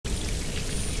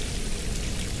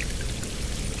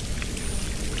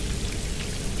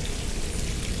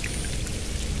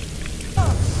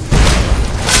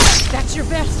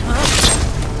best, huh?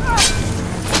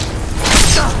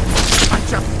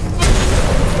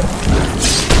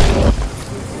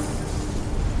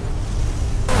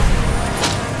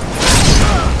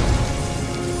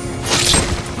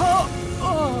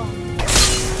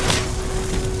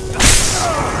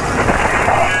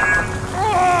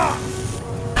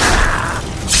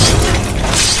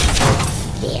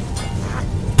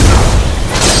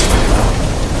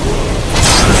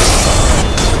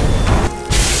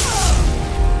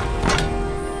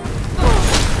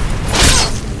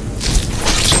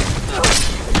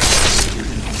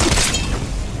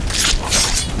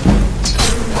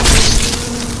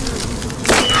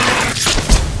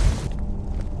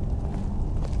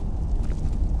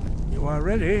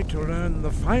 Ready to learn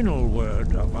the final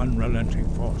word of unrelenting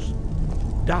force.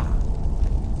 Da,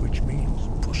 which means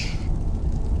push.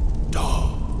 Da.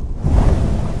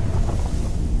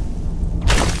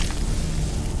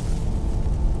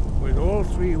 With all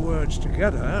three words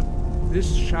together,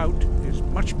 this shout is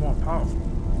much more powerful.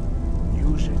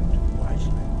 Use it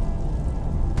wisely.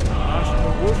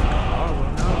 Master Wolfgar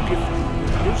will now give you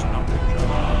his knowledge of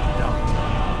Da.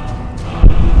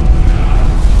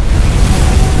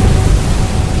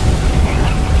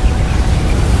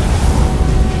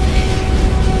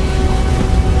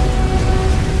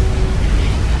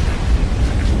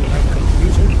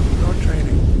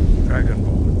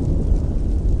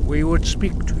 We would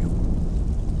speak to you.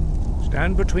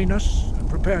 Stand between us and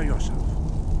prepare yourself.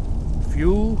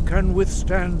 Few can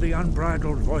withstand the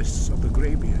unbridled voice of the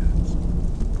Greybeards,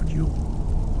 but you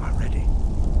are ready.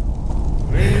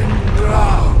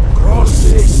 Indra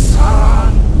crossis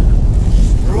saran,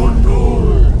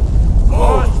 strundul,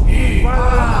 ot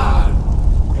ivan,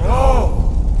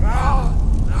 gro, ra,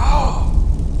 na.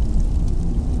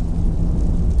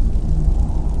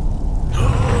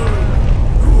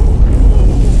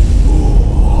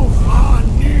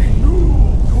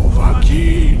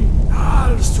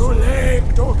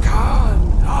 Sulecto can,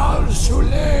 al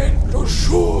sulecto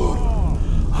shur,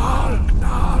 al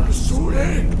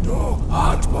sulecto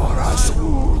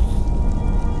atmorasur.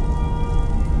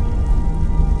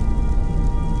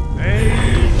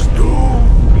 Eis du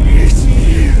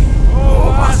isir, o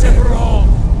vasebro,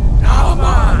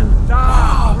 daman,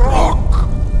 da rock.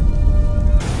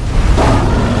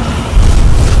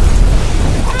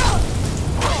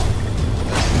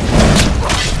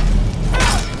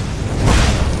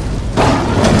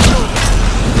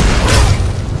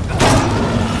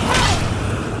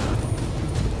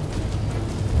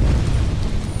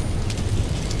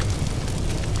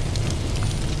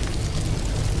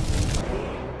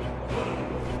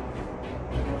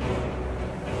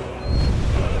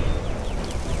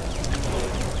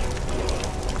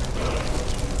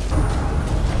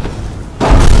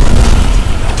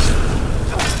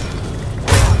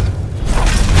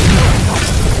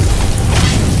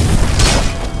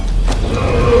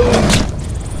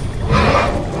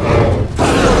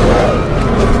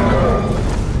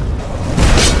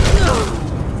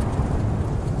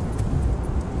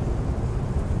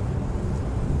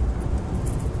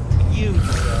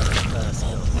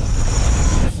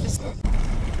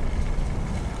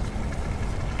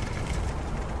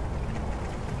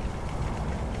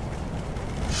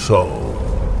 So,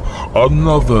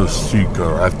 another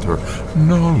seeker after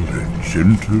knowledge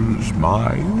enters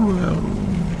my realm.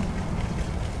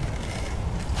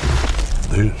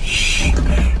 This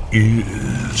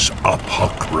is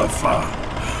Apocrypha,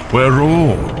 where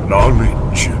all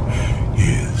knowledge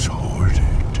is hoarded.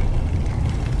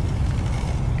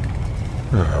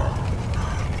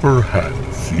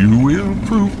 Perhaps you will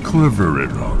prove clever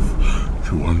enough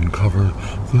to uncover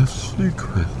the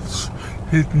secrets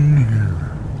hidden here.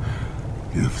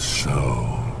 If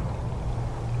so,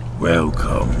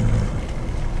 welcome.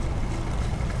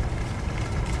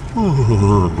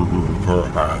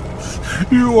 Perhaps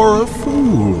you are a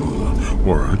fool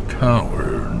or a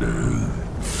coward.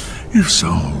 If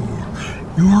so,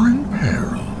 you are in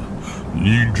peril.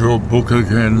 Read your book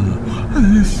again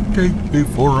and escape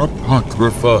before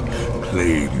Apocrypha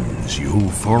claims you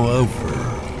forever.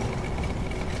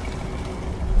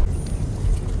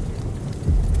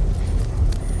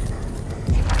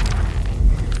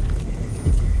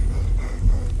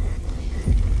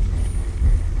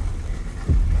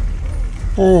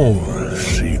 All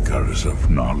seekers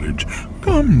of knowledge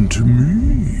come to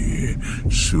me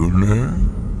sooner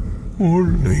or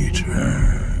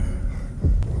later.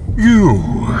 You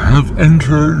have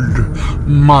entered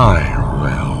my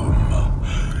realm.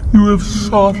 You have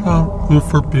sought out the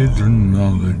forbidden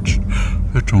knowledge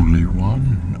that only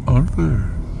one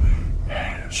other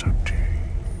has obtained.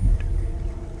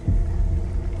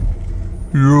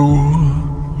 You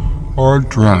are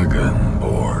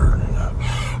dragonborn,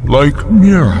 like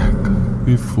Mirak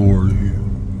before you,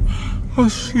 a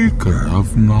seeker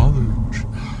of knowledge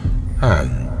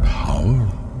and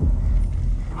power.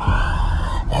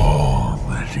 All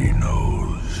that he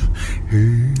knows,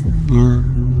 he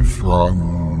learned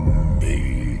from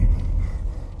me.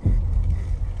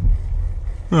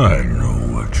 I know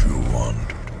what you want.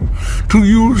 To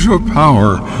use your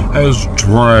power as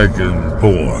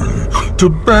Dragonborn, to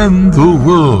bend the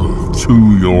world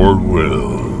to your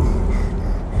will.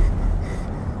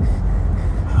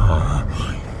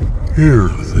 Here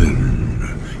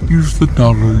then, use the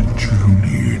knowledge you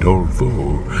need,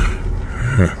 although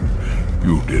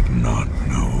you did not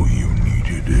know you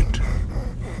needed it.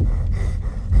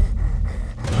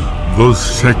 The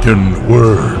second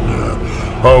word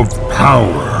of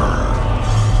power.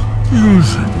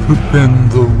 Use it to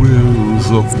bend the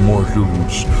wills of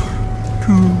mortals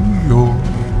to your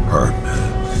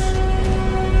purpose.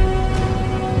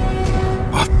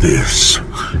 But this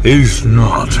is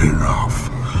not enough.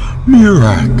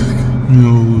 Mirak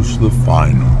knows the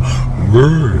final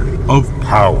word of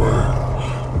power.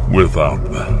 Without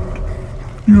that,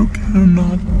 you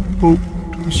cannot hope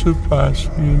to surpass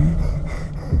him.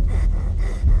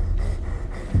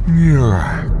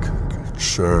 Mirak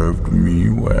served me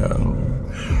well,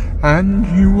 and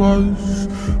he was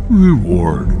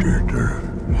rewarded.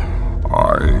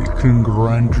 I can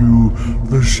grant you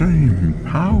the same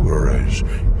power as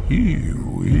he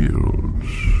wields,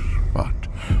 but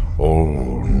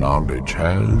all knowledge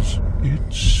has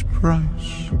its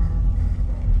price.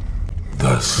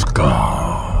 The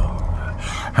Scar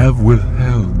have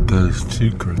withheld their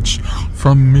secrets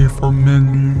from me for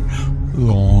many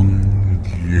long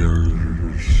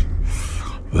years.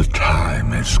 The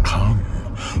time has come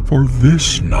for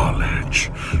this knowledge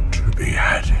to be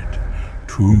added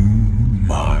to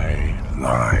my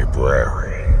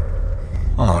library.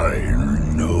 I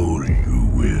know you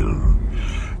will,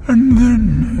 and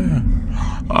then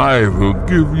I will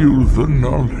give you the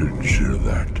knowledge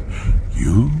that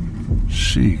you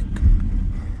seek.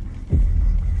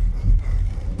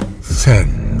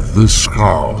 Send the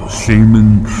Skull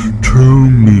Shaman to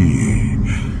me.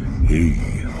 He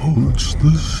holds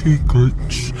the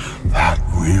secrets that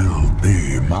will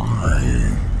be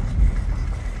mine.